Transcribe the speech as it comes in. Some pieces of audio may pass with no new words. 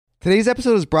Today's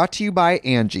episode is brought to you by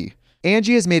Angie.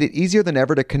 Angie has made it easier than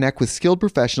ever to connect with skilled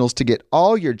professionals to get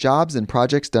all your jobs and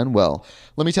projects done well.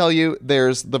 Let me tell you,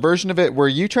 there's the version of it where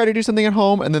you try to do something at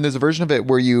home, and then there's a version of it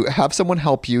where you have someone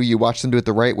help you, you watch them do it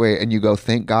the right way, and you go,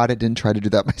 thank God I didn't try to do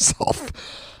that myself.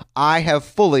 I have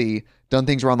fully done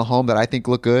things around the home that I think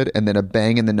look good, and then a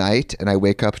bang in the night, and I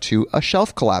wake up to a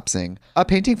shelf collapsing, a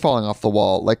painting falling off the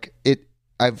wall.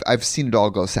 I've seen it all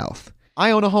go south.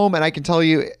 I own a home, and I can tell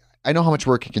you, I know how much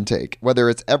work it can take. Whether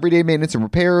it's everyday maintenance and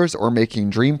repairs or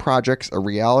making dream projects a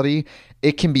reality,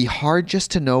 it can be hard just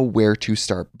to know where to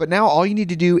start. But now all you need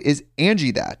to do is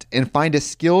Angie that and find a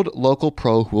skilled local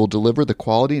pro who will deliver the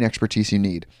quality and expertise you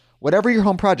need. Whatever your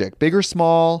home project, big or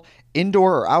small,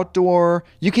 indoor or outdoor,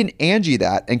 you can Angie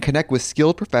that and connect with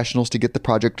skilled professionals to get the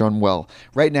project done well.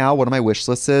 Right now, one of my wish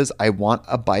lists is I want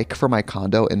a bike for my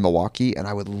condo in Milwaukee, and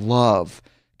I would love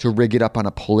to rig it up on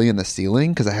a pulley in the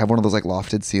ceiling because I have one of those like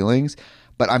lofted ceilings,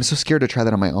 but I'm so scared to try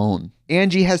that on my own.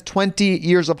 Angie has 20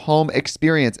 years of home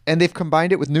experience, and they've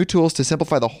combined it with new tools to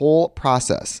simplify the whole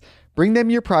process. Bring them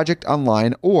your project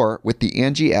online or with the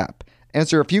Angie app.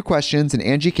 Answer a few questions and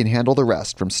Angie can handle the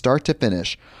rest from start to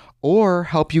finish, or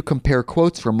help you compare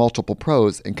quotes from multiple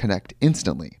pros and connect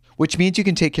instantly, which means you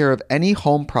can take care of any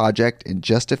home project in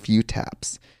just a few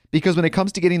taps. Because when it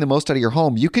comes to getting the most out of your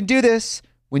home, you can do this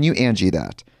when you Angie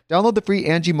that. Download the free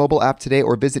Angie mobile app today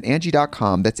or visit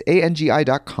Angie.com. That's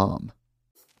ANGI.com.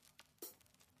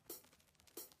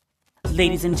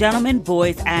 Ladies and gentlemen,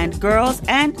 boys and girls,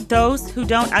 and those who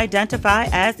don't identify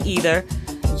as either,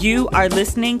 you are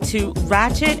listening to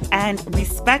Ratchet and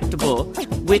Respectable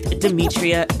with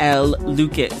Demetria L.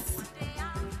 Lucas.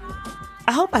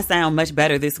 I hope I sound much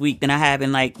better this week than I have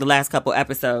in the last couple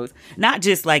episodes. Not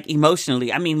just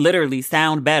emotionally, I mean literally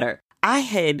sound better. I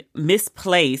had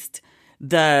misplaced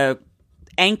the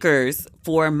anchors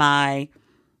for my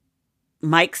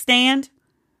mic stand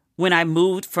when I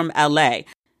moved from LA.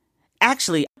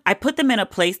 Actually, I put them in a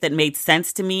place that made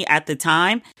sense to me at the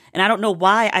time, and I don't know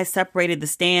why I separated the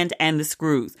stand and the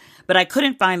screws, but I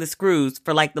couldn't find the screws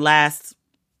for the last,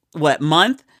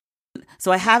 month?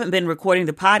 So I haven't been recording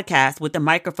the podcast with the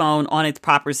microphone on its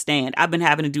proper stand. I've been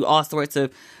having to do all sorts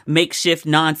of makeshift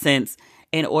nonsense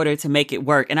in order to make it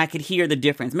work, and I could hear the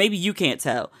difference. Maybe you can't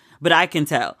tell, but I can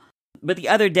tell. But the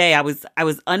other day I was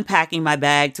unpacking my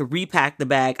bag to repack the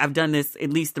bag. I've done this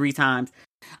at least 3 times.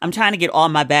 I'm trying to get all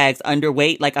my bags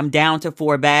underweight. I'm down to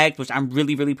 4 bags, which I'm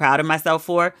really, really proud of myself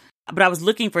for. But I was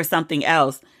looking for something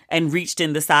else and reached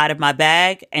in the side of my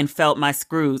bag and felt my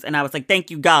screws. And I was like, thank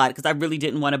you, God, because I really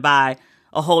didn't want to buy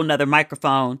a whole nother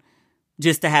microphone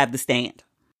just to have the stand.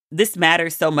 This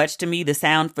matters so much to me. The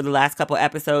sound for the last couple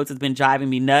episodes has been driving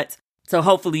me nuts. So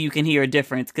hopefully you can hear a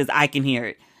difference because I can hear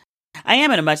it. I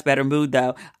am in a much better mood,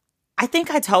 though. I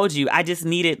think I told you I just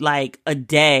needed a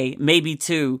day, maybe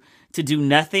 2, to do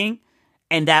nothing.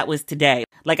 And that was today.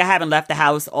 I haven't left the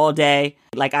house all day.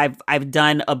 I've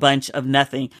done a bunch of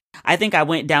nothing. I think I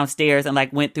went downstairs and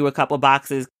went through a couple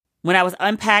boxes. When I was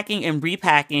unpacking and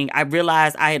repacking, I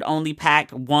realized I had only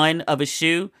packed one of a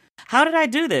shoe. How did I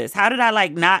do this? How did I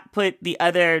not put the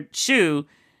other shoe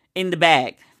in the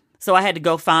bag? So I had to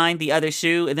go find the other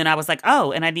shoe. And then I was like,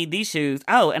 oh, and I need these shoes.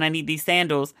 Oh, and I need these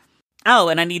sandals. Oh,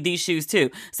 and I need these shoes too.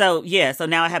 So yeah, so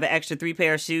now I have an extra 3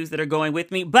 pair of shoes that are going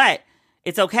with me. But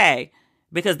it's okay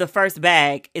because the first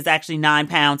bag is actually 9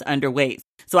 pounds underweight.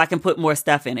 So I can put more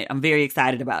stuff in it. I'm very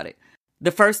excited about it.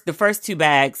 The first 2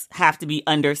 bags have to be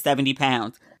under 70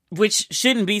 pounds, which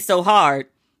shouldn't be so hard,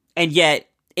 and yet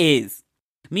is.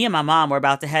 Me and my mom were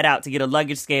about to head out to get a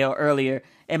luggage scale earlier,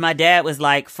 and my dad was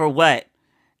like, for what?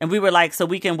 And we were like, so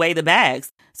we can weigh the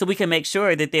bags, so we can make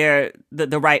sure that they're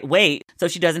the right weight, so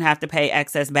she doesn't have to pay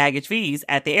excess baggage fees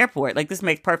at the airport. This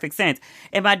makes perfect sense.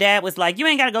 And my dad was like, you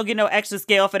ain't got to go get no extra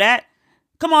scale for that.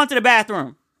 Come on to the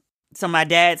bathroom. So my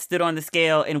dad stood on the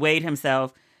scale and weighed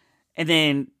himself, and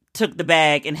then took the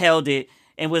bag and held it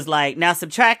and was like, now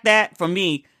subtract that from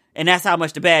me, and that's how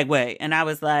much the bag weighed. And I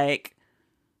was like,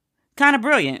 kind of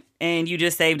brilliant. And you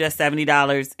just saved us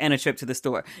 $70 and a trip to the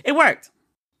store. It worked.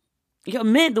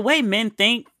 Men, the way men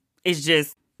think is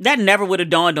just, that never would have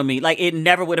dawned on me. It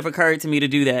never would have occurred to me to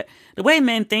do that. The way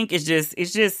men think is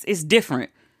it's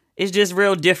different. It's just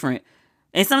real different.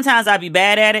 And sometimes I'll be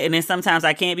bad at it, and then sometimes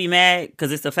I can't be mad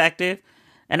because it's effective.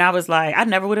 And I was like, I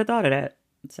never would have thought of that.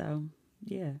 So,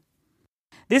 yeah.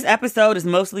 This episode is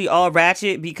mostly all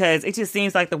ratchet because it just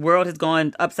seems like the world has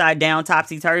gone upside down,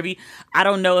 topsy-turvy. I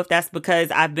don't know if that's because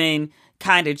I've been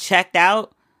kind of checked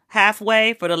out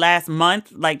halfway for the last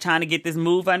month, trying to get this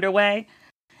move underway.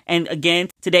 And again,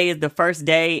 today is the first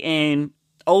day in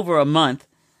over a month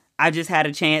I just had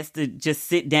a chance to just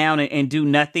sit down and do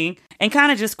nothing and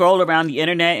kind of just scroll around the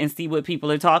internet and see what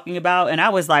people are talking about. And I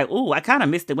was like, ooh, I kind of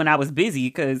missed it when I was busy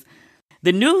because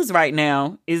the news right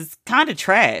now is kind of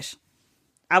trash.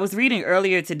 I was reading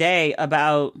earlier today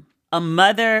about a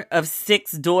mother of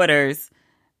 6 daughters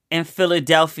in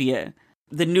Philadelphia.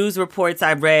 The news reports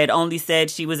I read only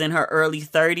said she was in her early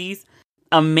 30s.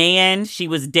 A man she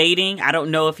was dating, I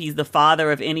don't know if he's the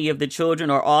father of any of the children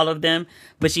or all of them,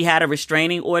 but she had a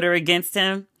restraining order against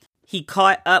him. He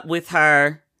caught up with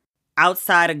her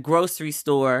outside a grocery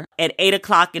store at 8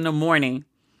 o'clock in the morning.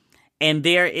 And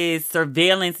there is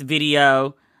surveillance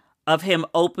video of him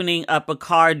opening up a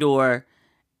car door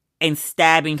and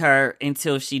stabbing her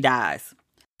until she dies.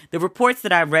 The reports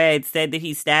that I read said that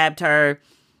he stabbed her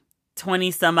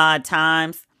 20 some odd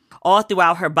times, all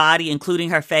throughout her body, including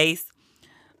her face.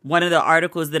 One of the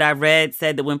articles that I read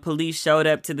said that when police showed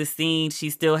up to the scene, she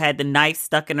still had the knife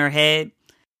stuck in her head.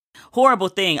 Horrible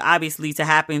thing, obviously, to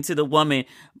happen to the woman,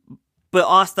 but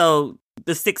also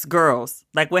the 6 girls.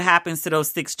 Like, what happens to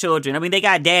those 6 children? I mean, they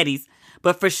got daddies,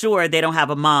 but for sure they don't have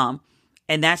a mom.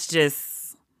 And that's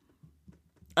just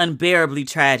unbearably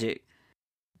tragic.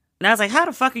 And I was like, how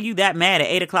the fuck are you that mad at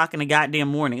 8 o'clock in the goddamn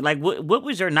morning? Like, what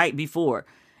was your night before?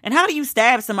 And how do you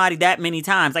stab somebody that many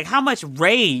times? Like, how much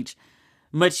rage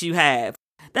must you have?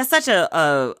 That's such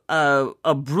a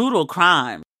brutal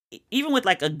crime. Even with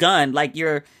like a gun, like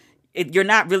you're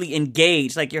not really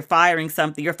engaged. Like you're firing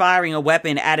something, you're firing a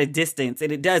weapon at a distance,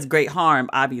 and it does great harm,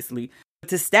 obviously.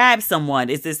 But to stab someone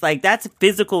is this like, that's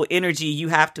physical energy you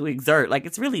have to exert. Like,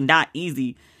 it's really not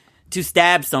easy to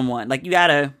stab someone. Like, you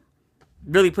gotta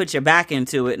really put your back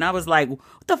into it. And I was like, what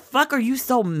the fuck are you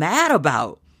so mad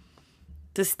about?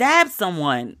 To stab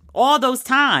someone all those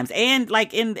times, and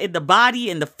like in the body,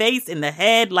 in the face, in the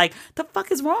head, like, the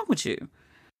fuck is wrong with you?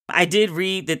 I did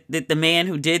read that the man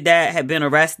who did that had been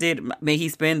arrested. May he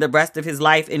spend the rest of his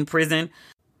life in prison.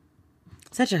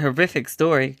 Such a horrific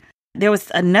story. There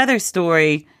was another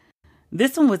story.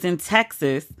 This one was in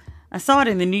Texas. I saw it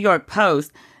in the New York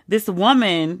Post. This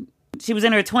woman, she was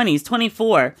in her 20s,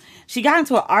 24. She got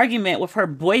into an argument with her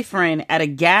boyfriend at a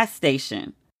gas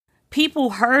station. People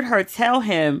heard her tell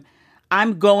him,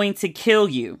 "I'm going to kill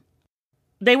you."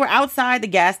 They were outside the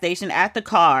gas station at the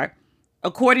car.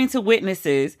 According to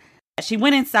witnesses, she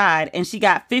went inside and she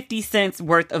got 50 cents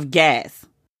worth of gas.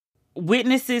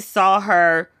 Witnesses saw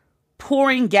her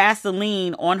pouring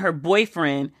gasoline on her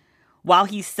boyfriend while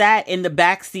he sat in the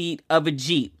backseat of a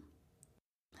Jeep.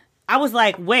 I was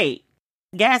like, wait,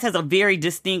 gas has a very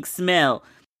distinct smell.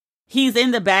 He's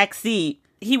in the backseat.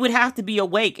 He would have to be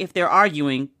awake if they're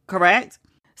arguing, correct?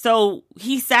 So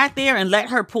he sat there and let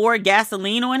her pour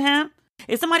gasoline on him?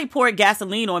 If somebody poured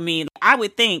gasoline on me, I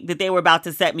would think that they were about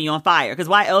to set me on fire. Because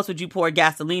why else would you pour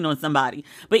gasoline on somebody?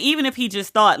 But even if he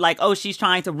just thought like, oh, she's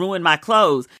trying to ruin my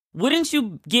clothes, wouldn't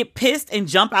you get pissed and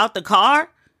jump out the car?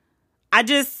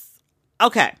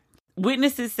 Okay.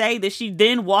 Witnesses say that she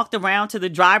then walked around to the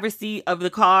driver's seat of the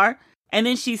car and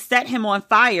then she set him on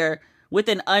fire with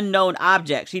an unknown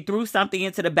object. She threw something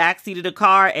into the backseat of the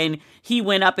car and he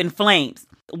went up in flames.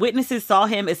 Witnesses saw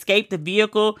him escape the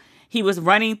vehicle. He was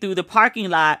running through the parking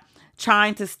lot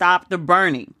trying to stop the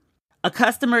burning. A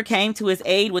customer came to his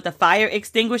aid with a fire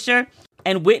extinguisher,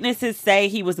 and witnesses say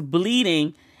he was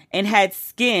bleeding and had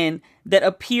skin that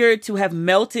appeared to have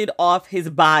melted off his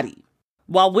body.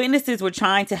 While witnesses were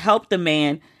trying to help the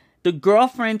man, the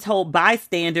girlfriend told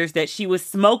bystanders that she was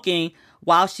smoking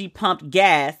while she pumped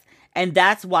gas, and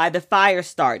that's why the fire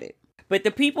started. But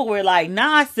the people were like,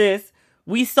 nah, sis,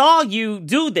 we saw you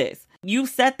do this. You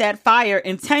set that fire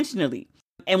intentionally.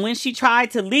 And when she tried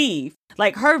to leave,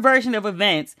 like her version of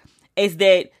events is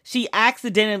that she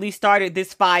accidentally started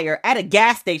this fire at a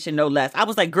gas station, no less. I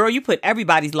was like, girl, you put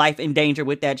everybody's life in danger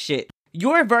with that shit.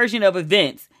 Your version of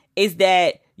events is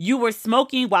that you were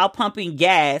smoking while pumping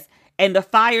gas and the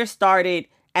fire started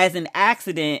as an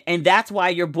accident. And that's why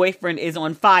your boyfriend is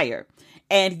on fire.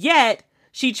 And yet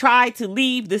she tried to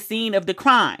leave the scene of the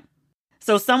crime.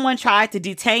 So someone tried to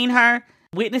detain her.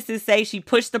 Witnesses say she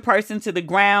pushed the person to the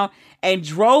ground and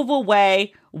drove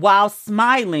away while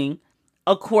smiling,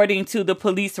 according to the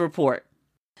police report.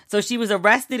 So she was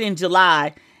arrested in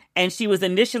July, and she was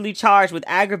initially charged with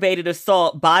aggravated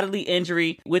assault, bodily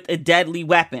injury with a deadly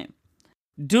weapon.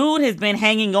 Dude has been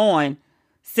hanging on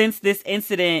since this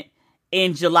incident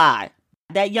in July.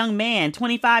 That young man,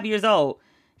 25 years old,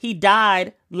 he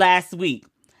died last week.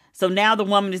 So now the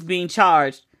woman is being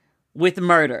charged with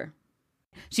murder.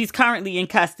 She's currently in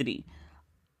custody.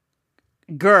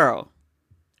 Girl,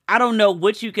 I don't know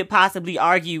what you could possibly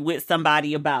argue with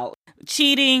somebody about.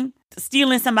 Cheating,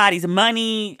 stealing somebody's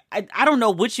money. I don't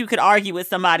know what you could argue with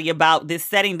somebody about this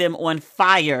setting them on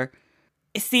fire.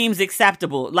 It seems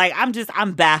acceptable. Like,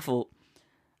 I'm baffled.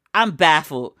 I'm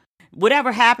baffled.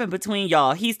 Whatever happened between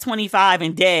y'all, he's 25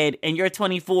 and dead, and you're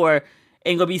 24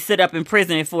 and gonna be sit up in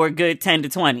prison for a good 10 to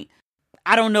 20.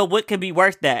 I don't know what could be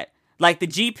worth that. Like, the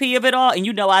GP of it all, and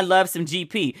you know I love some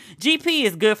GP. GP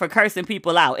is good for cursing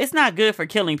people out. It's not good for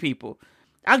killing people.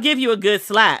 I'll give you a good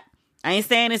slap. I ain't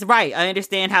saying it's right. I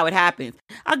understand how it happens.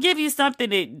 I'll give you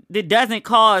something that doesn't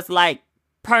cause, like,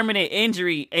 permanent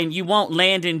injury and you won't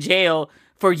land in jail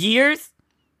for years.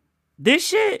 This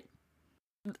shit.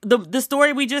 The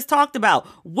story we just talked about.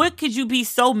 What could you be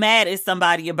so mad at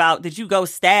somebody about that you go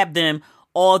stab them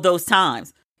all those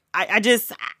times? I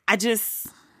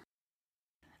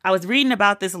was reading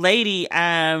about this woman,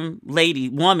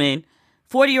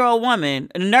 40-year-old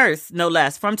woman, a nurse, no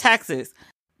less, from Texas.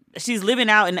 She's living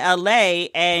out in LA,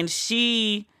 and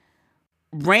she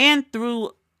ran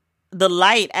through the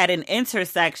light at an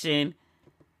intersection.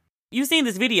 You've seen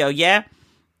this video, yeah?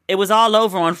 It was all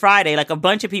over on Friday. Like, a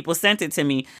bunch of people sent it to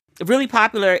me. A really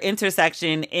popular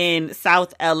intersection in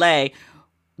South LA.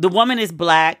 The woman is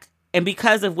black, and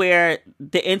because of where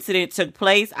the incident took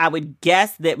place, I would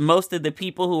guess that most of the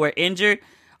people who were injured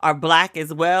are black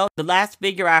as well. The last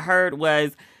figure I heard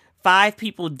was 5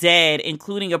 people dead,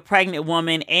 including a pregnant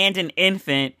woman and an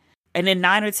infant. And then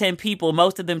 9 or 10 people,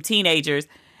 most of them teenagers,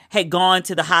 had gone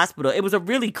to the hospital. It was a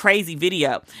really crazy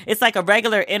video. It's like a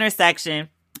regular intersection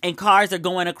and cars are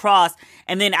going across.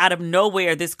 And then out of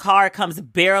nowhere, this car comes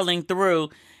barreling through,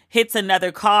 hits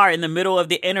another car in the middle of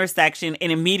the intersection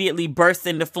and immediately bursts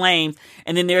into flames.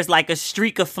 And then there's like a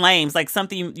streak of flames, like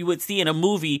something you would see in a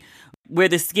movie where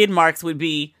the skid marks would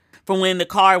be from when the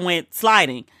car went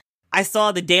sliding. I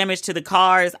saw the damage to the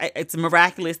cars. It's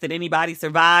miraculous that anybody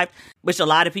survived, which a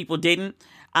lot of people didn't.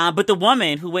 But the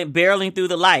woman who went barreling through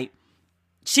the light,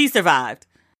 she survived.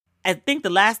 I think the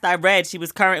last I read, she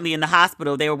was currently in the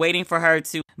hospital. They were waiting for her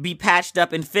to be patched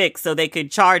up and fixed so they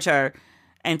could charge her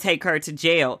and take her to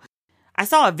jail. I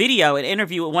saw a video, an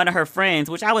interview with one of her friends,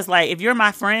 which I was like, if you're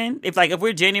my friend, if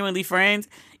we're genuinely friends,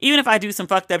 even if I do some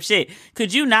fucked up shit,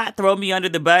 could you not throw me under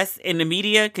the bus in the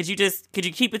media? Could you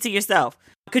keep it to yourself?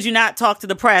 Could you not talk to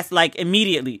the press like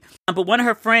immediately? But one of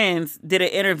her friends did an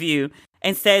interview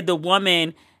and said the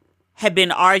woman had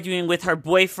been arguing with her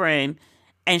boyfriend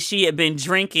and she had been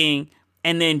drinking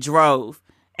and then drove.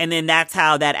 And then that's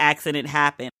how that accident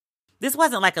happened. This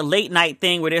wasn't like a late night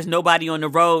thing where there's nobody on the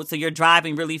road, so you're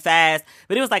driving really fast.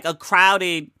 But it was like a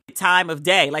crowded time of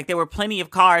day. Like, there were plenty of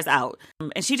cars out.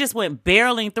 And she just went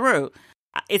barreling through.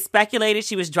 It's speculated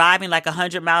she was driving like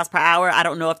 100 miles per hour. I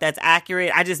don't know if that's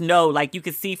accurate. I just know, like, you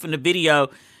could see from the video,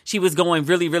 she was going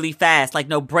really, really fast. Like,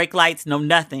 no brake lights, no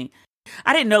nothing.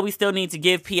 I didn't know we still need to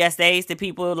give PSAs to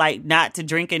people, like, not to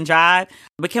drink and drive.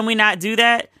 But can we not do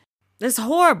that? It's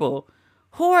horrible.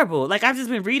 Horrible. Like, I've just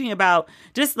been reading about,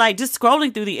 just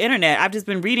scrolling through the internet, I've just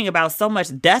been reading about so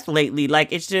much death lately.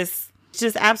 Like, it's just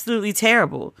absolutely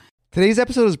terrible. Today's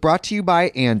episode is brought to you by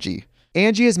Angie.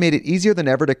 Angie has made it easier than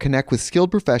ever to connect with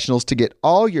skilled professionals to get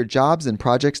all your jobs and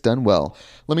projects done well.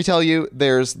 Let me tell you,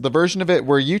 there's the version of it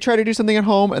where you try to do something at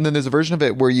home, and then there's a version of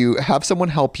it where you have someone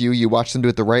help you, you watch them do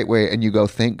it the right way, and you go,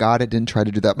 thank God I didn't try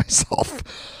to do that myself.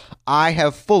 I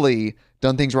have fully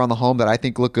done things around the home that I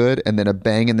think look good, and then a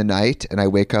bang in the night, and I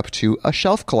wake up to a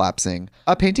shelf collapsing,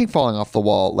 a painting falling off the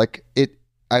wall. Like,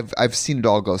 I've seen it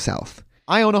all go south.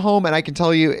 I own a home, and I can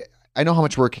tell you, I know how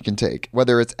much work it can take.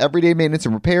 Whether it's everyday maintenance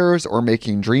and repairs or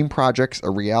making dream projects a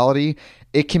reality,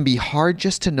 it can be hard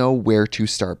just to know where to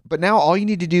start. But now all you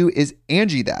need to do is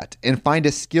Angie that and find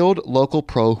a skilled local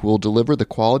pro who will deliver the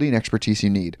quality and expertise you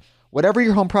need. Whatever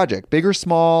your home project, big or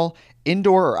small,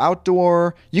 indoor or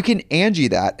outdoor, you can Angie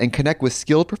that and connect with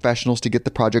skilled professionals to get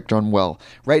the project done well.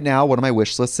 Right now, one of my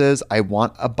wish lists is I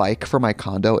want a bike for my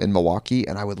condo in Milwaukee,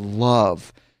 and I would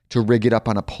love to rig it up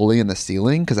on a pulley in the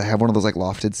ceiling because I have one of those like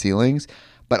lofted ceilings,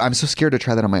 but I'm so scared to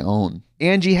try that on my own.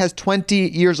 Angie has 20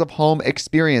 years of home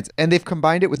experience, and they've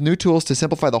combined it with new tools to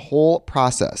simplify the whole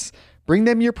process. Bring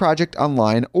them your project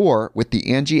online or with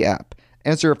the Angie app.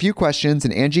 Answer a few questions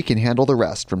and Angie can handle the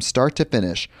rest from start to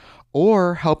finish,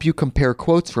 or help you compare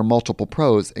quotes from multiple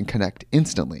pros and connect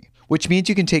instantly, which means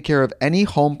you can take care of any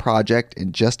home project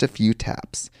in just a few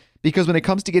taps. Because when it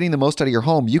comes to getting the most out of your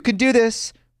home, you can do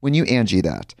this when you Angie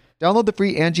that. Download the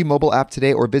free Angie mobile app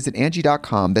today or visit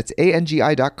Angie.com. That's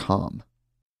ANGI.com.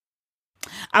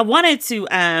 I wanted to,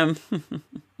 I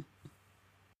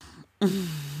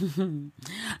don't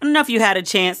know if you had a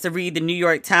chance to read the New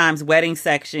York Times wedding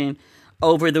section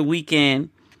over the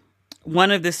weekend. One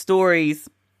of the stories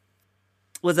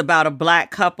was about a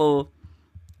black couple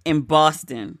in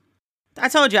Boston. I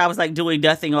told you I was like doing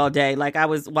nothing all day. Like I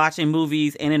was watching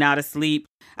movies in and out of sleep.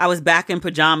 I was back in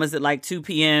pajamas at like 2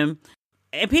 p.m.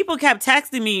 And people kept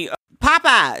texting me,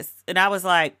 Popeyes. And I was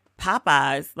like,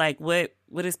 Popeyes? Like what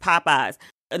is Popeyes?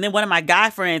 And then one of my guy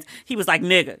friends, he was like,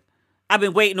 nigga, I've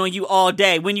been waiting on you all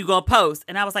day. When you gonna post?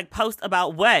 And I was like, post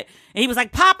about what? And he was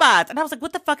like, Popeyes. And I was like,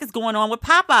 what the fuck is going on with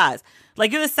Popeyes?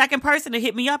 Like, you're the second person to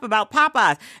hit me up about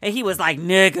Popeyes. And he was like,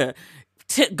 nigga,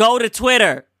 go to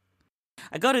Twitter.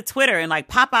 I go to Twitter and like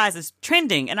Popeyes is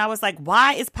trending. And I was like,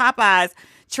 why is Popeyes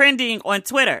trending on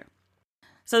Twitter?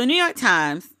 So the New York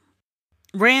Times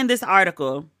ran this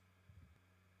article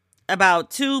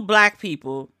about 2 Black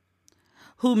people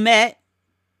who met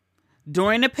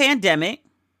during the pandemic,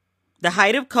 the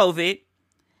height of COVID,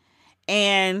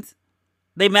 and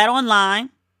they met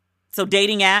online. So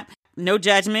dating app, no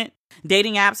judgment.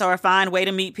 Dating apps are a fine way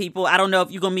to meet people. I don't know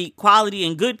if you're going to meet quality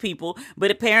and good people,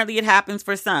 but apparently it happens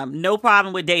for some. No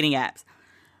problem with dating apps.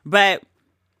 But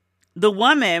the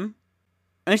woman,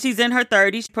 and she's in her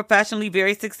 30s, professionally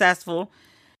very successful.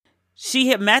 She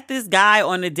had met this guy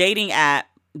on the dating app.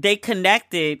 They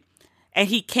connected, and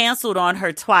he canceled on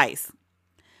her twice.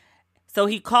 So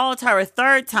he called her a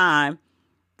third time.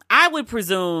 I would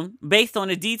presume, based on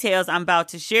the details I'm about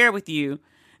to share with you,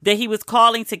 that he was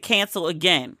calling to cancel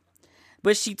again.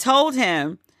 But she told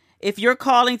him, if you're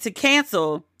calling to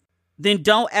cancel, then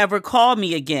don't ever call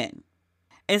me again.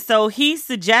 And so he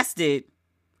suggested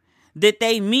that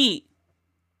they meet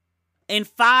in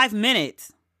 5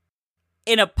 minutes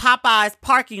in a Popeyes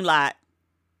parking lot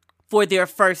for their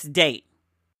first date.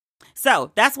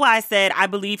 So that's why I said I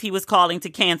believe he was calling to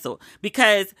cancel,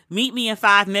 because meet me in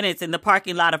 5 minutes in the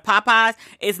parking lot of Popeyes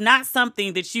is not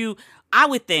something that I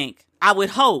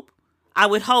would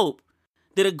hope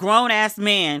that a grown-ass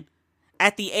man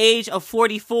at the age of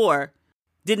 44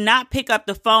 did not pick up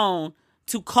the phone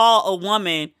to call a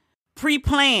woman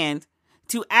pre-planned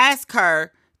to ask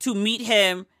her to meet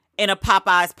him in a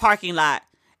Popeyes parking lot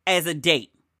as a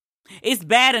date. It's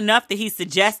bad enough that he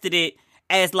suggested it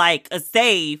as like a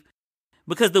save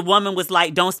because the woman was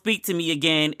like, don't speak to me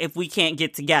again if we can't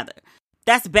get together.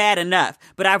 That's bad enough.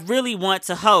 But I really want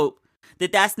to hope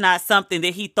that that's not something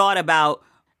that he thought about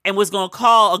and was going to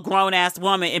call a grown-ass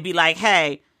woman and be like,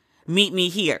 hey, meet me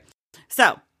here.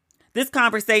 So this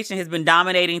conversation has been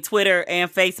dominating Twitter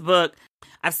and Facebook.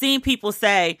 I've seen people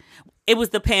say it was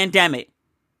the pandemic.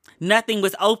 Nothing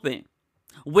was open.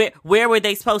 Where were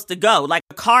they supposed to go? Like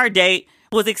a car date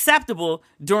was acceptable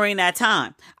during that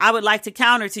time. I would like to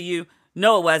counter to you,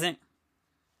 no, it wasn't.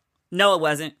 No, it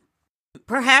wasn't.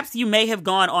 Perhaps you may have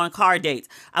gone on car dates.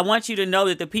 I want you to know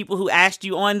that the people who asked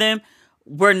you on them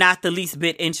were not the least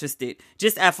bit interested.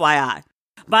 Just FYI.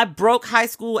 My broke high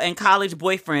school and college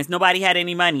boyfriends, nobody had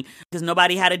any money because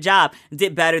nobody had a job,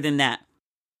 did better than that.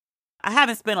 I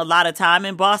haven't spent a lot of time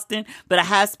in Boston, but I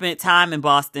have spent time in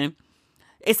Boston.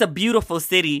 It's a beautiful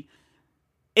city.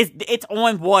 It's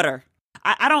on water.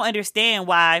 I don't understand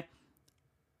why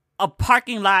a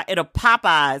parking lot at a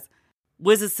Popeyes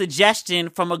was a suggestion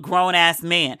from a grown-ass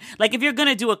man. Like, if you're going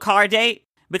to do a car date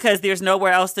because there's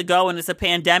nowhere else to go and it's a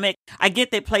pandemic, I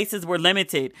get that places were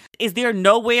limited. Is there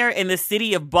nowhere in the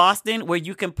city of Boston where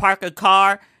you can park a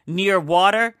car near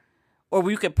water or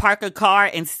where you can park a car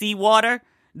and see water?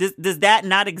 Does that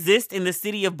not exist in the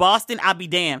city of Boston? I'll be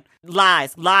damned.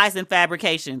 Lies and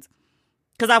fabrications.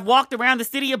 Because I've walked around the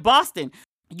city of Boston.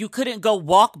 You couldn't go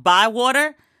walk by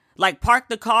water? Like park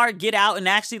the car, get out and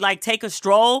actually like take a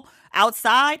stroll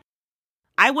outside?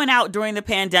 I went out during the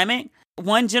pandemic.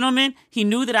 One gentleman, he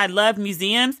knew that I loved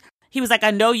museums. He was like,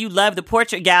 I know you love the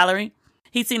portrait gallery.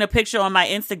 He'd seen a picture on my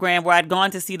Instagram where I'd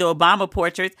gone to see the Obama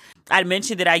portraits. I'd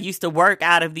mentioned that I used to work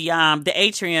out of the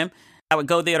atrium. I would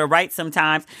go there to write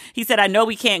sometimes. He said, I know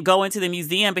we can't go into the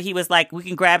museum, but he was like, we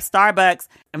can grab Starbucks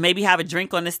and maybe have a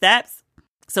drink on the steps.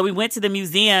 So we went to the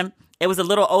museum. It was a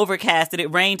little overcast and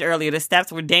it rained earlier. The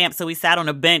steps were damp, so we sat on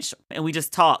a bench and we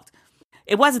just talked.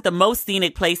 It wasn't the most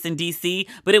scenic place in D.C.,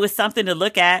 but it was something to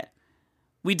look at.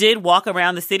 We did walk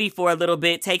around the city for a little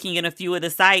bit, taking in a few of the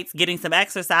sights, getting some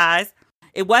exercise.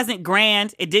 It wasn't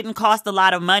grand. It didn't cost a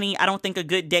lot of money. I don't think a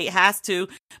good date has to,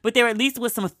 but there at least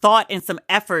was some thought and some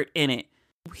effort in it.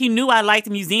 He knew I liked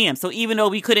museums, so even though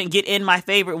we couldn't get in my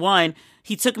favorite one,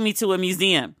 he took me to a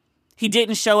museum. He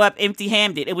didn't show up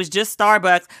empty-handed. It was just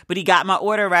Starbucks, but he got my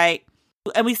order right.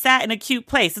 And we sat in a cute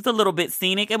place. It's a little bit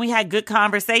scenic, and we had good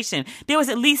conversation. There was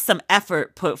at least some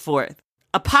effort put forth.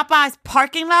 A Popeyes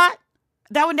parking lot?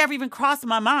 That would never even cross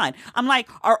my mind. I'm like,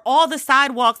 are all the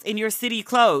sidewalks in your city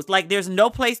closed? Like, there's no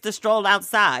place to stroll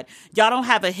outside. Y'all don't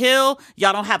have a hill.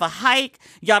 Y'all don't have a hike.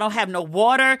 Y'all don't have no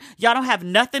water. Y'all don't have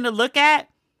nothing to look at.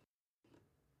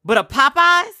 But a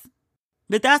Popeyes?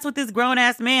 But that's what this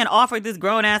grown-ass man offered this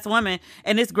grown-ass woman.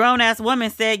 And this grown-ass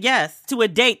woman said yes to a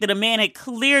date that a man had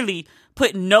clearly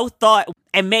put no thought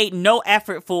and made no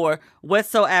effort for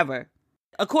whatsoever.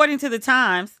 According to the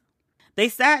Times, they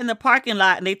sat in the parking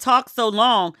lot and they talked so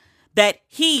long that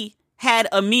he had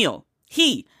a meal.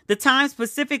 The Times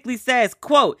specifically says,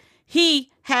 quote,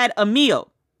 he had a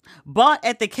meal bought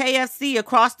at the KFC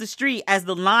across the street as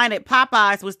the line at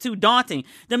Popeyes was too daunting.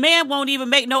 The man won't even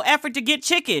make no effort to get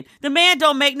chicken. The man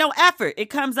don't make no effort. It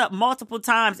comes up multiple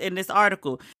times in this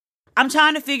article. I'm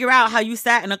trying to figure out how you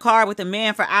sat in a car with a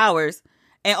man for hours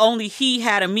and only he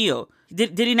had a meal.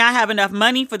 Did he not have enough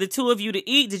money for the two of you to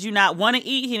eat? Did you not want to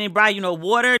eat? He didn't buy you no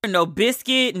water, no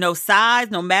biscuit, no sides,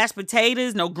 no mashed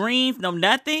potatoes, no greens, no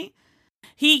nothing.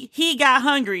 He got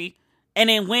hungry and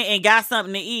then went and got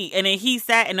something to eat. And then he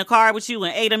sat in the car with you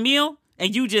and ate a meal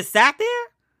and you just sat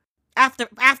there?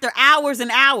 After hours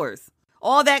and hours.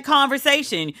 All that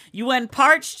conversation. You wasn't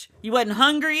parched. You wasn't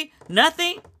hungry.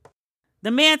 Nothing.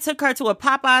 The man took her to a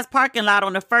Popeyes parking lot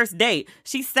on the first date.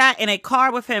 She sat in a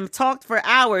car with him, talked for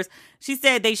hours. She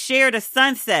said they shared a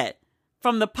sunset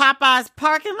from the Popeyes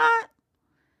parking lot.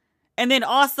 And then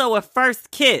also a first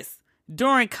kiss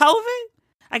during COVID.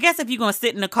 I guess if you're going to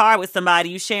sit in the car with somebody,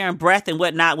 you sharing breath and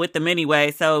whatnot with them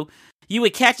anyway. So you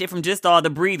would catch it from just all the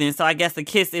breathing. So I guess the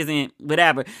kiss isn't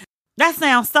whatever. That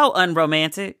sounds so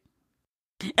unromantic.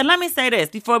 And let me say this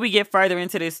before we get further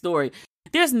into this story.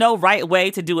 There's no right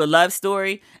way to do a love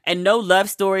story, and no love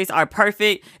stories are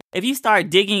perfect. If you start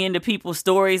digging into people's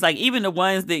stories, like even the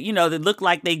ones that, that look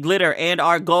like they glitter and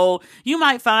are gold, you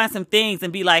might find some things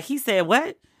and be like, he said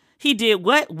what? He did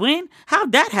what? When?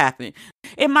 How'd that happen?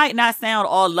 It might not sound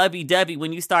all lovey-dovey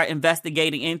when you start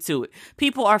investigating into it.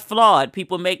 People are flawed.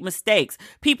 People make mistakes.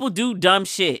 People do dumb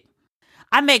shit.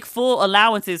 I make full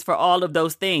allowances for all of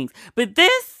those things. But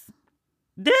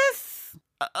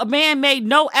a man made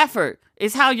no effort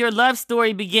is how your love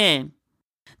story began.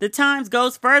 The Times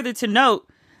goes further to note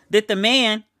that the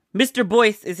man, Mr.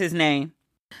 Boyce is his name.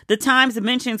 The Times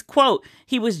mentions, quote,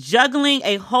 he was juggling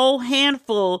a whole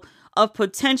handful of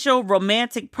potential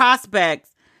romantic prospects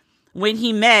when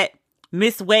he met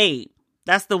Miss Wade.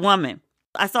 That's the woman.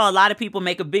 I saw a lot of people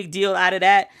make a big deal out of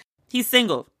that. He's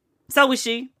single. So was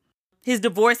she. His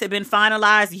divorce had been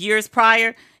finalized years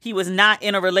prior. He was not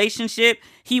in a relationship.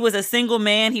 He was a single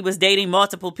man. He was dating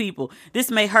multiple people. This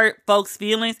may hurt folks'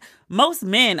 feelings. Most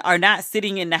men are not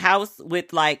sitting in the house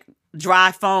with like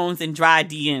dry phones and dry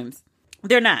DMs.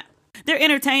 They're not. They're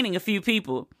entertaining a few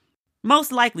people.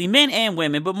 Most likely men and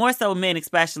women, but more so men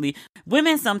especially.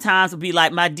 Women sometimes will be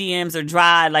like, my DMs are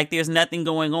dry, like there's nothing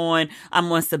going on.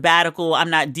 I'm on sabbatical.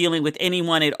 I'm not dealing with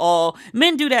anyone at all.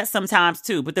 Men do that sometimes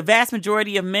too, but the vast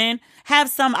majority of men have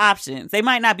some options. They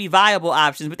might not be viable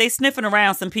options, but they sniffing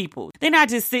around some people. They're not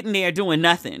just sitting there doing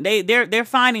nothing. They're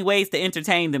finding ways to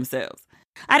entertain themselves.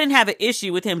 I didn't have an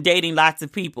issue with him dating lots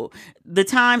of people. The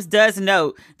Times does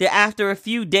note that after a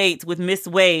few dates with Miss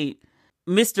Wade,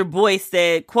 Mr. Boyce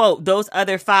said, quote, those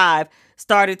other 5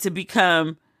 started to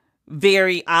become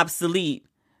very obsolete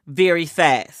very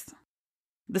fast.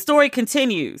 The story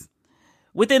continues.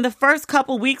 Within the first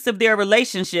couple weeks of their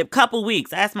relationship, I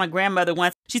asked my grandmother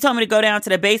once, she told me to go down to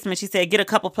the basement. She said, get a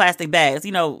couple plastic bags.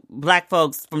 Black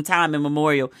folks from time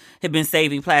immemorial have been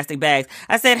saving plastic bags.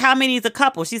 I said, how many is a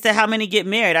couple? She said, how many get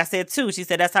married? I said 2. She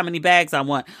said, that's how many bags I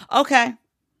want. Okay.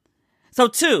 So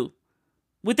 2.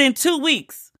 Within 2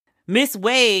 weeks, Miss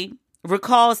Wade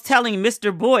recalls telling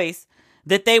Mr. Boyce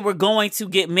that they were going to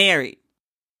get married.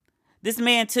 This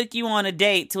man took you on a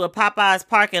date to a Popeyes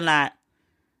parking lot.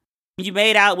 You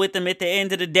made out with him at the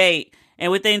end of the date.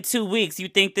 And within 2 weeks, you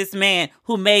think this man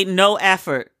who made no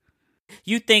effort,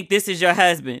 you think this is your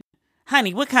husband.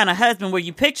 Honey, what kind of husband were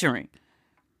you picturing?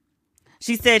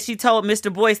 She said she told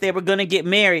Mr. Boyce they were going to get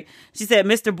married. She said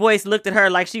Mr. Boyce looked at her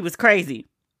like she was crazy.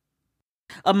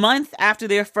 A month after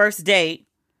their first date,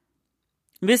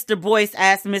 Mr. Boyce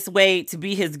asked Miss Wade to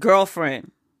be his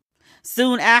girlfriend.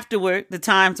 Soon afterward, the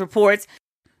Times reports,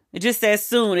 it just says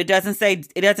soon. It doesn't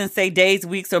say days,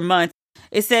 weeks, or months.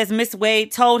 It says Miss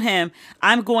Wade told him,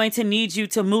 I'm going to need you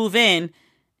to move in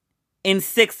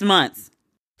 6 months.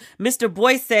 Mr.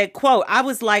 Boyce said, quote, I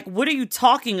was like, what are you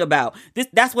talking about?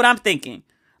 That's what I'm thinking.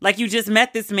 Like you just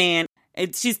met this man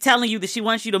and she's telling you that she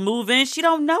wants you to move in. She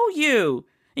don't know you.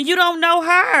 And you don't know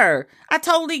her. I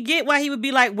totally get why he would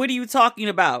be like, what are you talking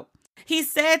about? He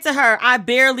said to her, I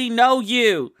barely know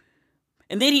you.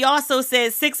 And then he also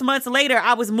said 6 months later,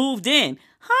 I was moved in.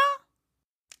 Huh?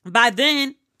 By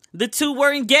then, the two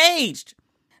were engaged.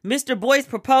 Mr. Boyce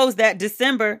proposed that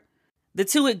December. The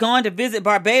two had gone to visit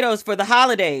Barbados for the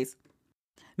holidays.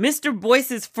 Mr.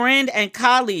 Boyce's friend and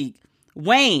colleague,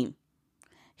 Wayne,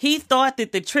 he thought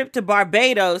that the trip to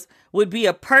Barbados would be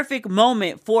a perfect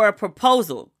moment for a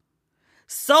proposal.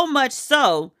 So much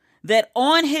so that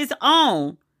on his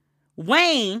own,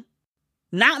 Wayne,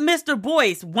 not Mr.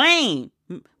 Boyce, Wayne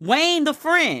the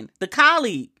friend, the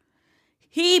colleague,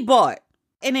 he bought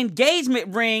an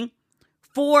engagement ring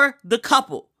for the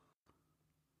couple.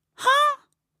 Huh?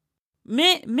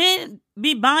 Men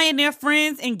be buying their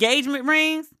friends engagement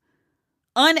rings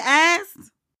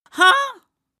unasked? Huh?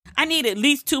 I need at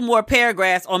least 2 more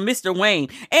paragraphs on Mr. Wayne.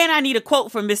 And I need a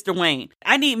quote from Mr. Wayne.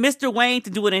 I need Mr. Wayne to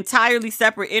do an entirely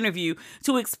separate interview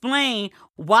to explain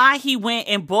why he went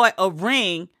and bought a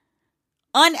ring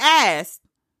unasked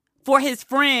for his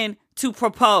friend to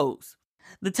propose.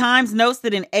 The Times notes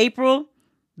that in April,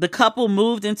 the couple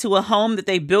moved into a home that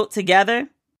they built together.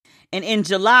 And in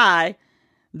July,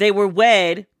 they were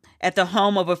wed at the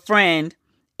home of a friend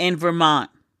in Vermont.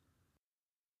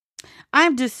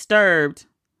 I'm disturbed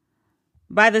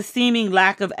by the seeming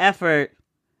lack of effort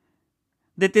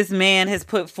that this man has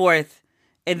put forth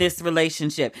in this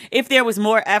relationship. If there was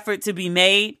more effort to be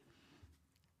made,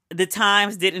 the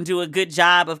Times didn't do a good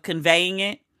job of conveying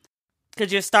it.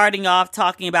 Because you're starting off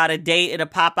talking about a date at a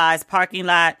Popeyes parking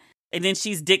lot, and then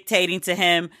she's dictating to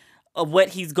him of what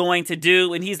he's going to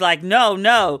do, and he's like,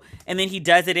 no, and then he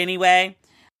does it anyway.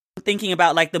 I'm thinking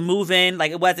about like the move-in,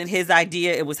 like it wasn't his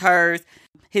idea, it was hers.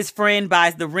 His friend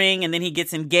buys the ring, and then he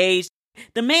gets engaged.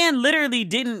 The man literally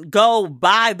didn't go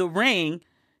buy the ring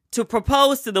to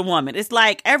propose to the woman. It's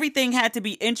like everything had to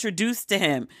be introduced to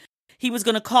him. He was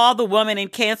going to call the woman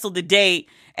and cancel the date.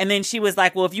 And then she was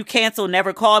like, well, if you cancel,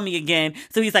 never call me again.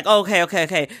 So he's like,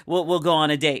 okay. We'll go on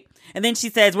a date. And then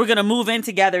she says, we're going to move in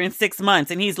together in 6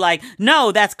 months. And he's like,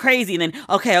 no, that's crazy. And then,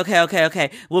 okay.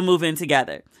 We'll move in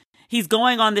together. He's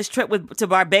going on this trip to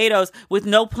Barbados with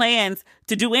no plans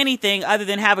to do anything other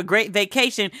than have a great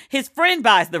vacation. His friend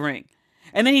buys the ring.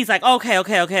 And then he's like, okay.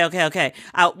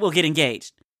 We'll get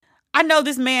engaged. I know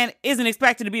this man isn't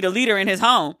expected to be the leader in his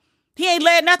home. He ain't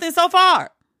led nothing so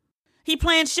far. He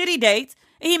plans shitty dates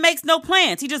and he makes no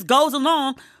plans. He just goes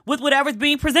along with whatever's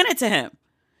being presented to him.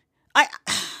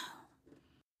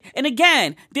 And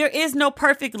again, there is no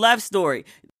perfect love story.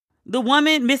 The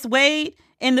woman, Miss Wade,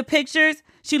 in the pictures,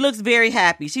 she looks very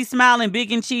happy. She's smiling big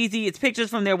and cheesy. It's pictures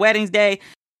from their weddings day.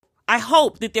 I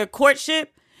hope that their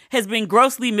courtship has been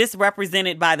grossly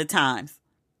misrepresented by the Times.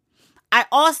 I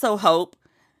also hope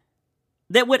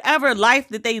that whatever life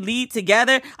that they lead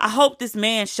together, I hope this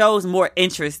man shows more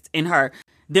interest in her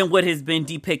than what has been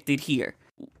depicted here.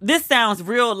 This sounds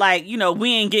real like,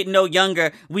 we ain't getting no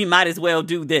younger, we might as well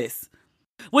do this.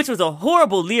 Which was a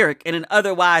horrible lyric in an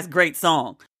otherwise great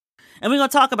song. And we're going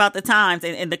to talk about the Times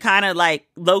and the kind of like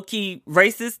low-key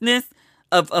racistness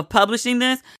of publishing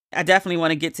this. I definitely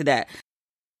want to get to that.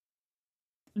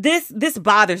 This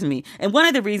bothers me. And one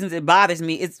of the reasons it bothers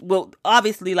me is, well,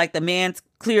 obviously like the man's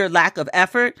clear lack of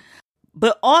effort,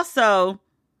 but also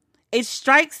it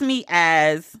strikes me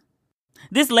as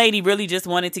this lady really just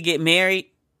wanted to get married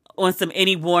on some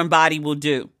any warm body will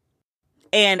do.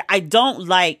 And I don't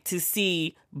like to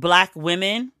see Black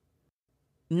women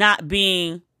not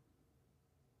being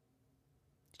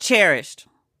cherished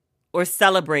or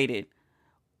celebrated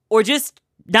or just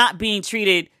not being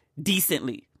treated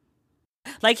decently.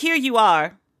 Like here you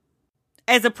are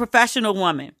as a professional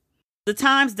woman. The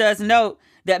Times does note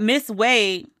that Miss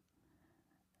Wade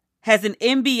has an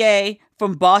MBA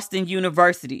from Boston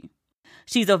University.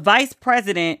 She's a vice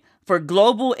president for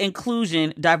global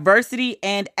inclusion, diversity,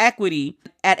 and equity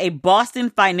at a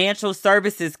Boston financial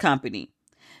services company.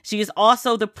 She is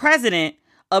also the president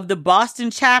of the Boston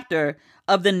chapter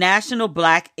of the National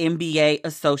Black MBA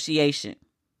Association.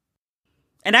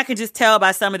 And I can just tell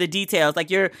by some of the details,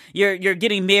 like you're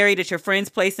getting married at your friend's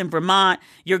place in Vermont.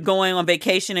 You're going on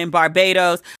vacation in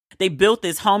Barbados. They built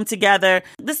this home together.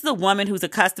 This is a woman who's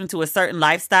accustomed to a certain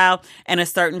lifestyle and a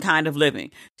certain kind of living.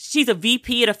 She's a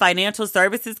VP at a financial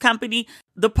services company.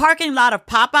 The parking lot of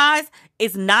Popeyes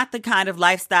is not the kind of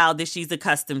lifestyle that she's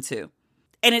accustomed to.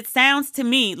 And it sounds to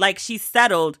me like she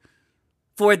settled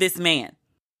for this man.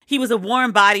 He was a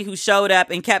warm body who showed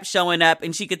up and kept showing up,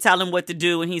 and she could tell him what to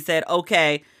do, and he said,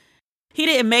 okay. He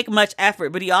didn't make much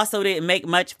effort, but he also didn't make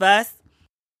much fuss.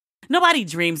 Nobody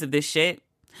dreams of this shit.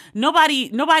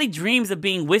 Nobody dreams of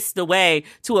being whisked away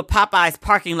to a Popeyes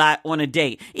parking lot on a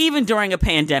date, even during a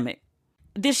pandemic.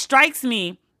 This strikes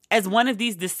me as one of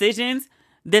these decisions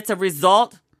that's a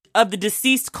result of the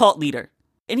deceased cult leader.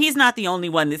 And he's not the only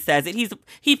one that says it.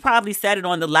 He probably said it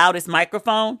on the loudest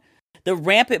microphone. The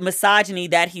rampant misogyny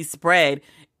that he spread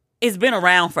it's been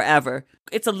around forever.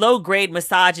 It's a low-grade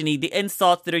misogyny, the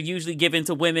insults that are usually given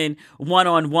to women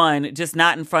one-on-one, just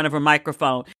not in front of a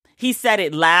microphone. He said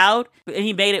it loud, and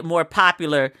he made it more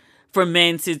popular for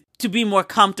men to be more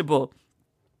comfortable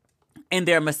in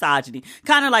their misogyny.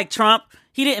 Kind of like Trump.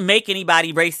 He didn't make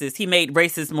anybody racist. He made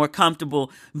racists more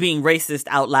comfortable being racist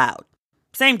out loud.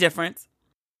 Same difference.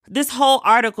 This whole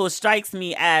article strikes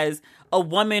me as a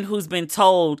woman who's been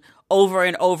told over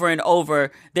and over and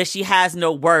over that she has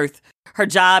no worth. Her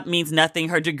job means nothing.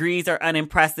 Her degrees are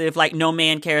unimpressive. Like, no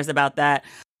man cares about that.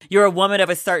 You're a woman of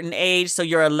a certain age, so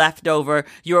you're a leftover.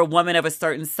 You're a woman of a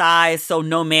certain size, so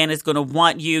no man is going to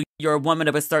want you. You're a woman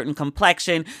of a certain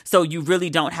complexion, so you really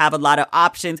don't have a lot of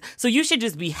options. So you should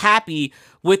just be happy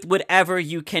with whatever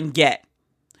you can get,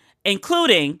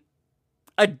 including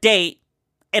a date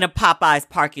in a Popeyes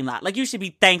parking lot. Like, you should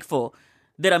be thankful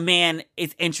that a man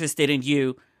is interested in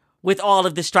you with all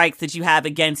of the strikes that you have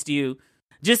against you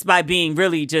just by being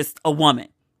really just a woman.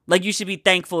 Like, you should be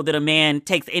thankful that a man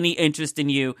takes any interest in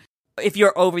you if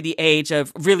you're over the age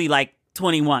of really like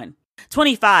 21.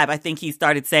 25, I think he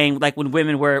started saying, like, when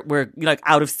women were like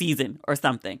out of season or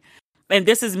something. And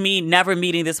this is me never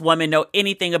meeting this woman, know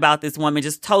anything about this woman,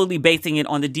 just totally basing it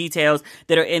on the details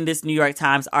that are in this New York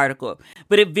Times article.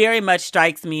 But it very much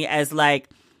strikes me as like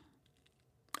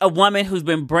a woman who's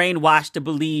been brainwashed to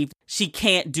believe she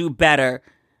can't do better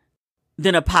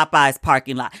than a Popeyes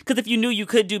parking lot. Because if you knew you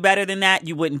could do better than that,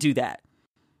 you wouldn't do that.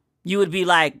 You would be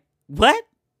like, what?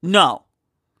 No.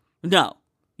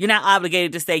 You're not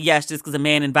obligated to say yes just because a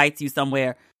man invites you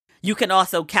somewhere. You can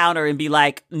also counter and be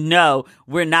like, no,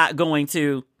 we're not going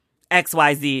to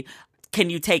XYZ.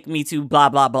 Can you take me to blah,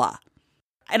 blah, blah?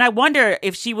 And I wonder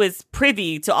if she was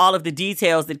privy to all of the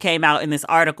details that came out in this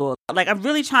article. Like, I'm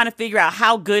really trying to figure out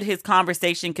how good his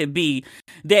conversation could be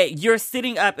that you're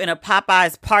sitting up in a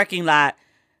Popeyes parking lot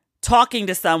talking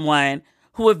to someone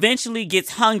who eventually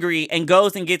gets hungry and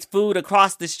goes and gets food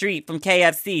across the street from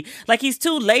KFC. Like, he's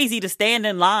too lazy to stand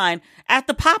in line at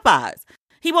the Popeyes.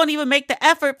 He won't even make the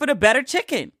effort for the better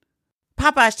chicken.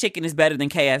 Popeyes chicken is better than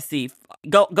KFC.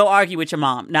 Go argue with your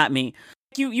mom, not me.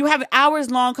 You have an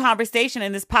hours-long conversation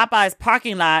in this Popeyes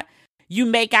parking lot. You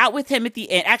make out with him at the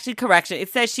end. Actually, correction. It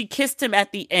says she kissed him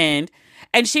at the end.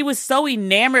 And she was so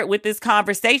enamored with this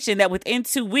conversation that within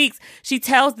 2 weeks, she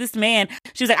tells this man,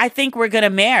 she's like, I think we're going to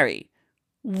marry.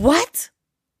 What?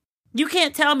 You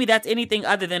can't tell me that's anything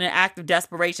other than an act of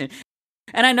desperation.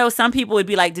 And I know some people would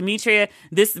be like, Demetria,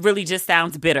 this really just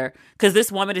sounds bitter because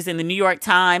this woman is in the New York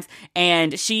Times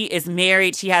and she is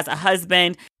married. She has a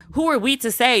husband. Who are we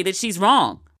to say that she's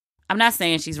wrong? I'm not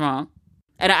saying she's wrong.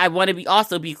 And I want to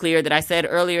also be clear that I said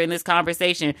earlier in this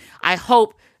conversation, I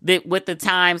hope that what the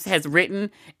Times has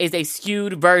written is a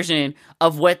skewed version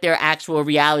of what their actual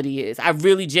reality is. I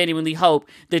really genuinely hope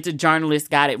that the journalists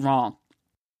got it wrong.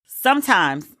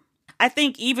 Sometimes I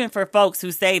think even for folks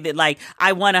who say that, like,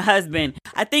 I want a husband,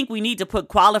 I think we need to put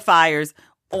qualifiers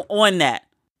on that.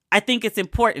 I think it's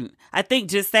important. I think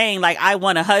just saying, like, I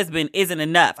want a husband isn't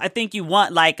enough. I think you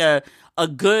want, like, a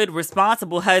good,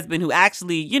 responsible husband who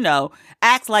actually, you know,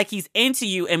 acts like he's into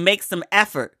you and makes some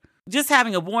effort. Just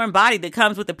having a warm body that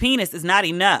comes with a penis is not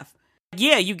enough.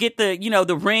 Yeah, you get the, you know,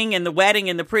 the ring and the wedding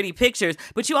and the pretty pictures,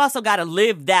 but you also got to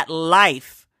live that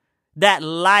life,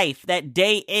 that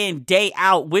day in, day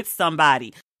out with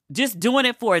somebody. Just doing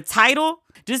it for a title,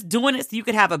 just doing it so you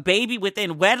could have a baby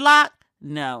within wedlock.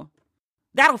 No,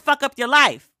 that'll fuck up your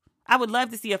life. I would love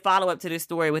to see a follow-up to this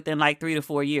story within like 3 to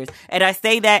 4 years. And I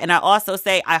say that, and I also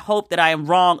say, I hope that I am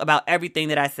wrong about everything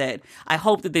that I said. I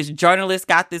hope that this journalist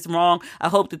got this wrong. I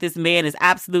hope that this man is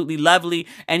absolutely lovely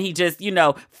and he just, you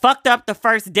know, fucked up the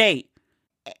first date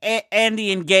and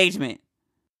the engagement.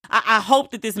 I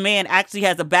hope that this man actually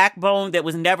has a backbone that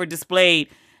was never displayed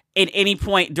at any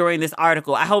point during this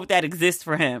article. I hope that exists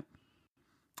for him.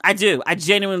 I do. I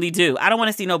genuinely do. I don't want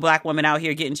to see no black woman out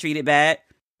here getting treated bad.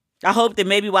 I hope that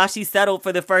maybe while she settled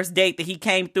for the first date that he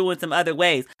came through in some other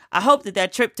ways. I hope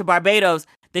that trip to Barbados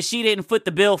that she didn't foot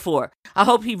the bill for. I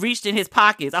hope he reached in his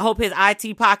pockets. I hope his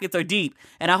IT pockets are deep.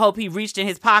 And I hope he reached in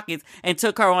his pockets and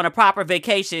took her on a proper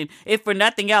vacation, if for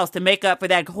nothing else, to make up for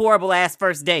that horrible ass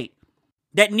first date.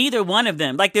 That neither one of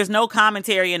them, like, there's no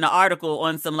commentary in the article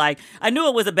on some, like, I knew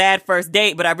it was a bad first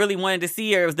date, but I really wanted to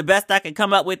see her. It was the best I could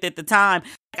come up with at the time.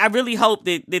 I really hope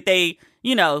that they,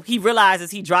 you know, he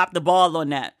realizes he dropped the ball on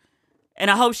that. And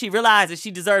I hope she realizes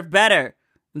she deserved better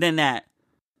than that.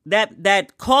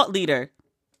 That cult leader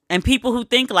and people who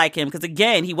think like him, because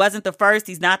again, he wasn't the first,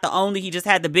 he's not the only, he just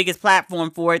had the biggest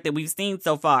platform for it that we've seen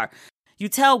so far. You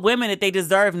tell women that they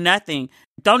deserve nothing.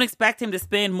 Don't expect him to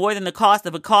spend more than the cost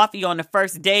of a coffee on the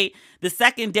first date. The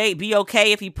second date, be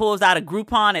okay if he pulls out a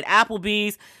Groupon at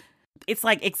Applebee's. It's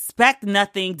like expect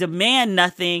nothing, demand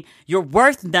nothing, you're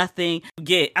worth nothing.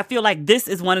 I feel like this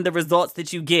is one of the results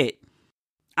that you get.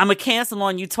 I'm going to cancel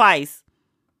on you twice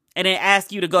and then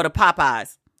ask you to go to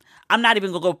Popeyes. I'm not even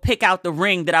going to go pick out the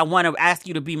ring that I want to ask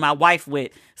you to be my wife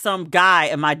with. Some guy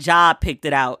at my job picked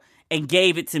it out and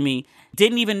gave it to me.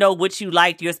 Didn't even know what you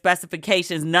liked, your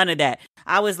specifications, none of that.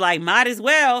 I was like, might as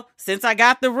well, since I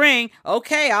got the ring,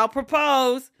 okay, I'll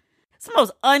propose. It's the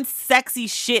most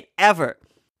unsexy shit ever.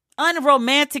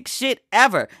 Unromantic shit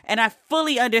ever. And I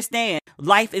fully understand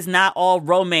life is not all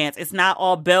romance. It's not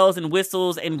all bells and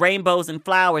whistles and rainbows and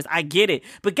flowers. I get it.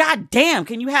 But goddamn,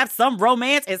 can you have some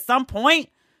romance at some point?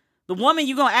 The woman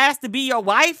you gonna ask to be your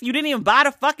wife, you didn't even buy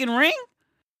the fucking ring?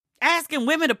 Asking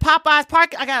women to Popeyes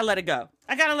park, I gotta let it go.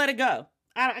 I gotta let it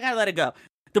go.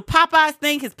 The Popeyes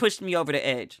thing has pushed me over the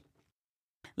edge.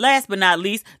 Last but not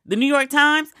least, the New York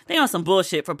Times, they on some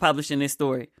bullshit for publishing this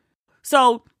story.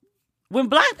 So when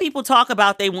black people talk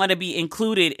about they want to be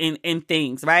included in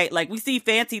things, right? Like we see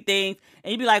fancy things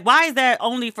and you be like, why is that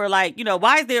only for like,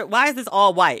 why is this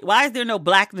all white? Why is there no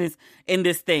blackness in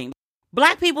this thing?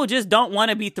 Black people just don't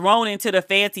want to be thrown into the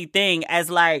fancy thing as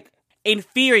like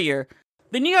inferior.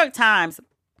 The New York Times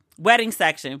wedding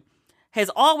section has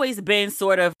always been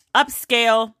sort of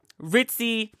upscale,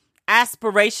 ritzy,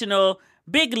 aspirational,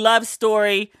 big love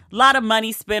story, a lot of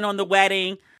money spent on the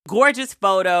wedding, gorgeous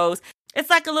photos. It's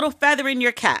like a little feather in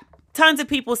your cap. Tons of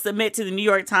people submit to the New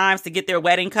York Times to get their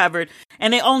wedding covered,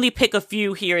 and they only pick a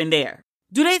few here and there.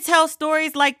 Do they tell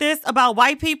stories like this about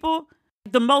white people?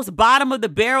 The most bottom of the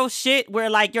barrel shit where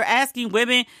like you're asking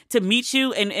women to meet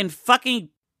you in fucking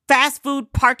fast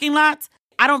food parking lots?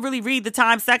 I don't really read the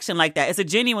Times section like that. It's a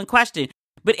genuine question.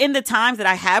 But in the times that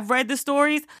I have read the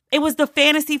stories, it was the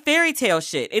fantasy fairy tale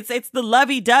shit. It's the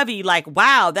lovey-dovey, like,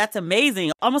 wow, that's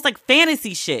amazing. Almost like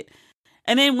fantasy shit.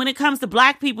 And then when it comes to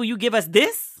black people, you give us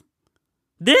this?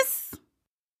 This?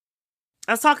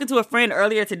 I was talking to a friend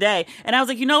earlier today, and I was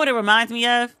like, you know what it reminds me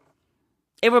of?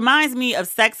 It reminds me of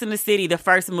Sex and the City, the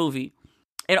first movie.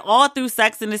 And all through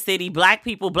Sex and the City, black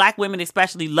people, black women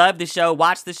especially, love the show,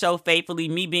 watch the show faithfully,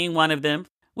 me being one of them.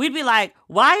 We'd be like,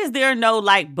 why is there no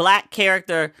like black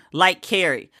character like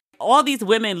Carrie? All these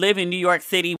women live in New York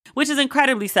City, which is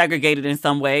incredibly segregated in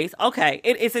some ways. Okay,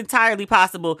 it's entirely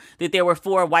possible that there were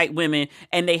 4 white women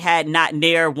and they had not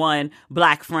near one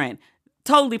black friend.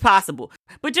 Totally possible.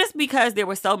 But just because there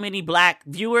were so many black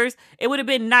viewers, it would have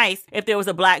been nice if there was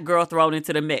a black girl thrown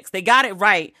into the mix. They got it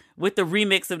right with the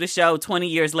remix of the show 20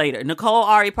 years later. Nicole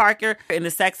Ari Parker in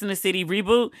the Sex and the City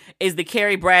reboot is the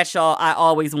Carrie Bradshaw I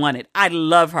always wanted. I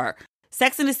love her.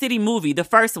 Sex and the City movie, the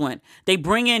first one, they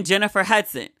bring in Jennifer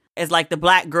Hudson as like the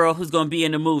black girl who's going to be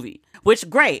in the movie. Which,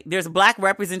 great. There's black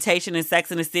representation in Sex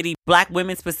and the City. Black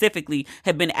women specifically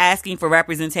have been asking for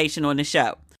representation on the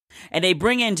show. And they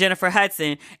bring in Jennifer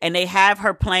Hudson and they have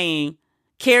her playing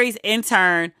Carrie's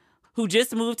intern who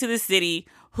just moved to the city,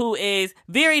 who is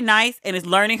very nice and is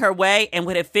learning her way and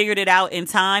would have figured it out in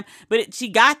time. But she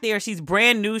got there. She's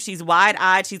brand new. She's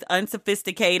wide-eyed. She's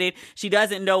unsophisticated. She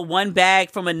doesn't know one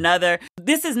bag from another.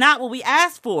 This is not what we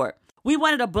asked for. We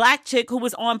wanted a black chick who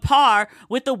was on par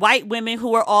with the white women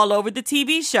who were all over the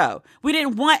TV show. We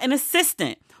didn't want an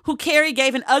assistant who Carrie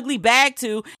gave an ugly bag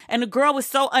to, and the girl was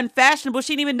so unfashionable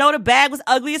she didn't even know the bag was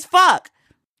ugly as fuck.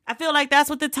 I feel like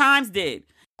that's what the Times did.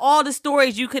 All the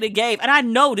stories you could have gave, and I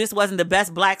know this wasn't the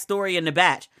best black story in the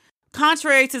batch.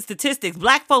 Contrary to statistics,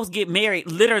 black folks get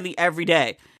married literally every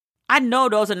day. I know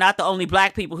those are not the only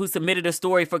black people who submitted a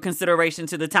story for consideration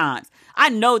to the Times. I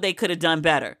know they could have done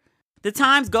better. The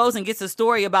Times goes and gets a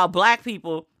story about black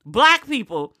people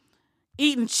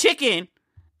eating chicken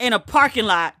in a parking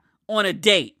lot on a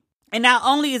date. And not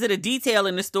only is it a detail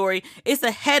in the story, it's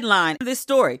a headline of this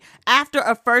story. After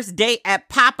a first date at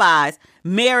Popeyes,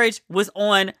 marriage was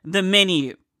on the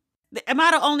menu. Am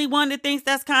I the only one that thinks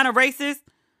that's kind of racist?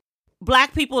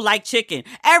 Black people like chicken.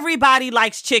 Everybody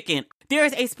likes chicken. There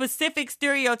is a specific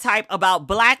stereotype about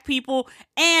black people,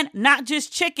 and not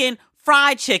just chicken,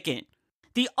 fried chicken.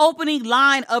 The opening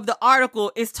line of the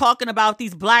article is talking about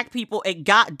these black people at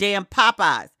goddamn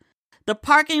Popeyes. The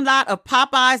parking lot of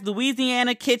Popeye's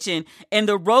Louisiana Kitchen in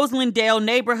the Roslindale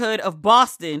neighborhood of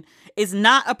Boston is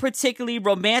not a particularly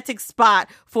romantic spot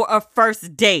for a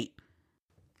first date.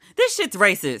 This shit's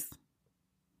racist.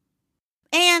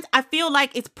 And I feel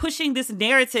like it's pushing this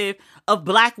narrative of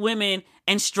black women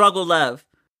and struggle love.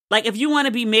 Like, if you want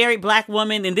to be married black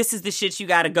woman, then this is the shit you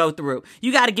got to go through.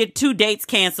 You got to get 2 dates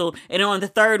canceled, and on the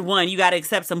third one, you got to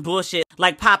accept some bullshit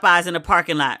like Popeyes in a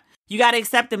parking lot. You got to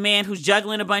accept a man who's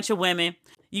juggling a bunch of women.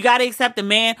 You got to accept a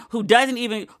man who doesn't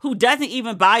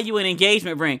even buy you an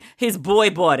engagement ring. His boy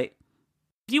bought it.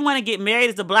 If you want to get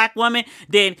married as a black woman,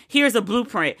 then here's a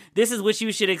blueprint. This is what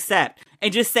you should accept.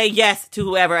 And just say yes to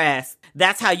whoever asks.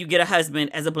 That's how you get a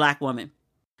husband as a black woman.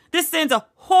 This sends a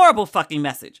horrible fucking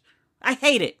message. I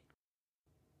hate it.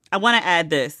 I want to add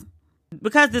this.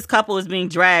 Because this couple is being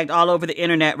dragged all over the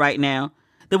internet right now,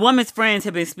 the woman's friends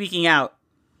have been speaking out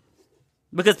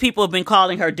because people have been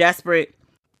calling her desperate.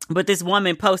 But this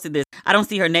woman posted this. I don't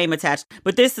see her name attached.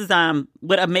 But this is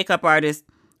what a makeup artist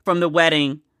from the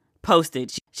wedding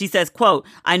posted. She says, quote,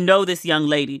 "I know this young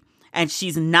lady, and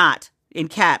she's not, in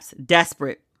caps,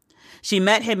 desperate. She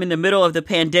met him in the middle of the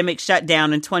pandemic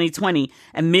shutdown in 2020,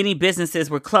 and many businesses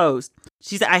were closed.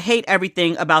 She said, I hate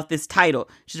everything about this title."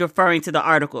 She's referring to the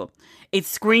article. "It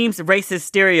screams racist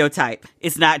stereotype.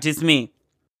 It's not just me."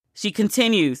 She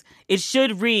continues, "It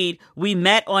should read, we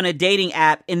met on a dating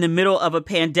app in the middle of a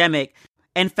pandemic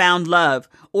and found love,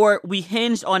 or we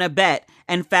hinged on a bet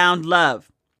and found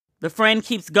love." The friend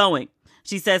keeps going.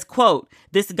 She says, quote,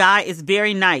 "This guy is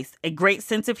very nice, a great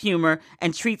sense of humor,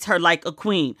 and treats her like a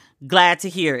queen. Glad to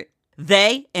hear it.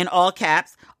 They, in all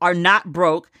caps, are not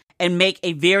broke and make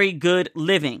a very good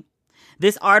living.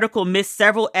 This article missed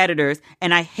several editors,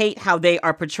 and I hate how they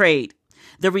are portrayed.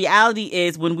 The reality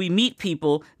is when we meet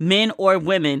people, men or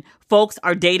women, folks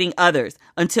are dating others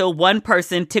until one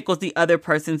person tickles the other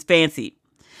person's fancy.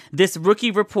 This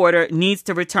rookie reporter needs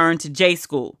to return to J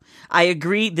school. I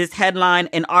agree this headline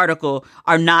and article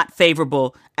are not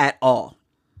favorable at all."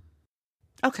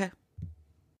 Okay.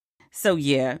 So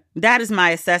yeah, that is my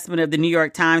assessment of the New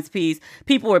York Times piece.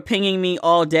 People were pinging me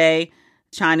all day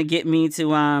trying to get me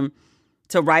to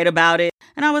write about it.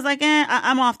 And I was like,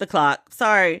 I'm off the clock.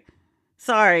 Sorry.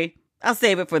 I'll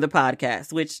save it for the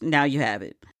podcast, which now you have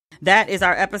it. That is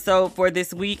our episode for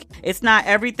this week. It's not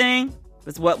everything.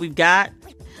 It's what we've got.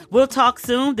 We'll talk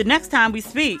soon. The next time we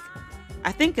speak,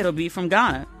 I think it'll be from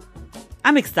Ghana.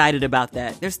 I'm excited about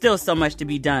that. There's still so much to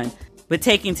be done. But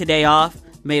taking today off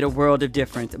made a world of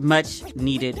difference. Much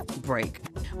needed break.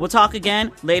 We'll talk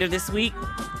again later this week.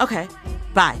 Okay,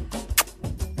 bye.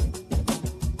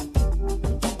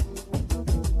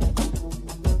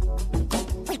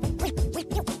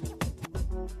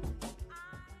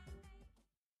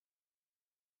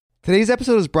 Today's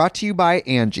episode is brought to you by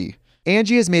Angie.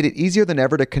 Angie has made it easier than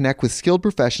ever to connect with skilled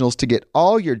professionals to get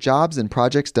all your jobs and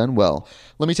projects done well.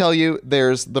 Let me tell you,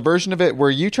 there's the version of it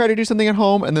where you try to do something at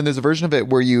home, and then there's a version of it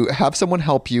where you have someone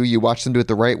help you, you watch them do it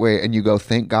the right way, and you go,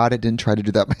 thank God I didn't try to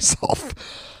do that myself.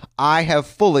 I have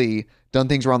fully done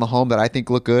things around the home that I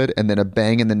think look good, and then a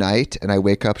bang in the night, and I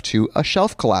wake up to a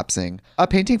shelf collapsing, a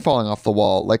painting falling off the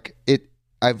wall.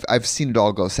 I've seen it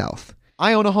all go south.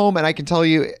 I own a home, and I can tell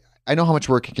you, I know how much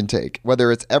work it can take.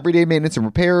 Whether it's everyday maintenance and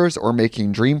repairs or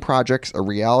making dream projects a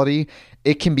reality,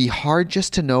 it can be hard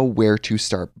just to know where to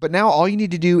start. But now all you need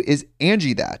to do is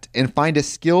Angie that and find a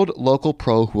skilled local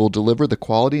pro who will deliver the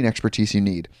quality and expertise you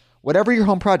need. Whatever your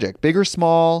home project, big or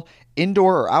small,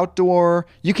 indoor or outdoor,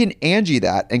 you can Angie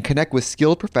that and connect with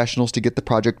skilled professionals to get the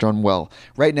project done well.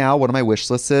 Right now, one of my wish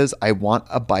lists is I want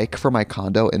a bike for my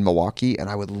condo in Milwaukee, and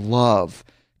I would love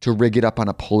to rig it up on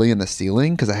a pulley in the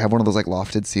ceiling because I have one of those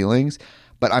lofted ceilings,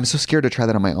 but I'm so scared to try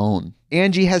that on my own.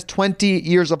 Angie has 20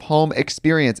 years of home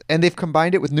experience, and they've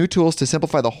combined it with new tools to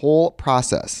simplify the whole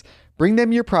process. Bring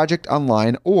them your project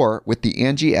online or with the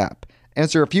Angie app.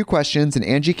 Answer a few questions and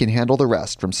Angie can handle the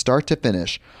rest from start to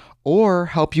finish, or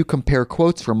help you compare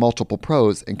quotes from multiple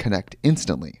pros and connect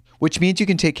instantly, which means you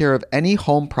can take care of any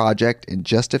home project in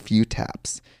just a few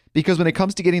taps. Because when it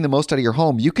comes to getting the most out of your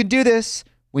home, you can do this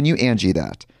when you Angie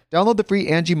that. Download the free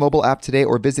Angie mobile app today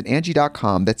or visit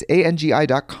Angie.com. That's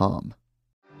ANGI.com.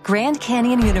 Grand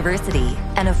Canyon University,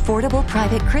 an affordable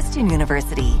private Christian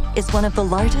university, is one of the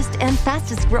largest and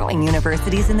fastest growing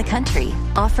universities in the country,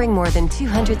 offering more than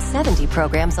 270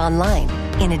 programs online.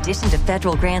 In addition to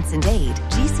federal grants and aid,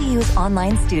 GCU's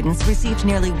online students received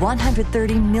nearly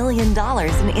 $130 million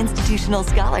in institutional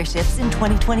scholarships in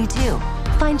 2022.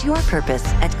 Find your purpose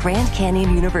at Grand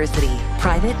Canyon University.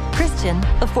 Private, Christian,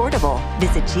 affordable.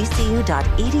 Visit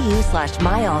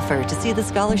gcu.edu/myoffer to see the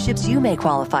scholarships you may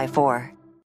qualify for.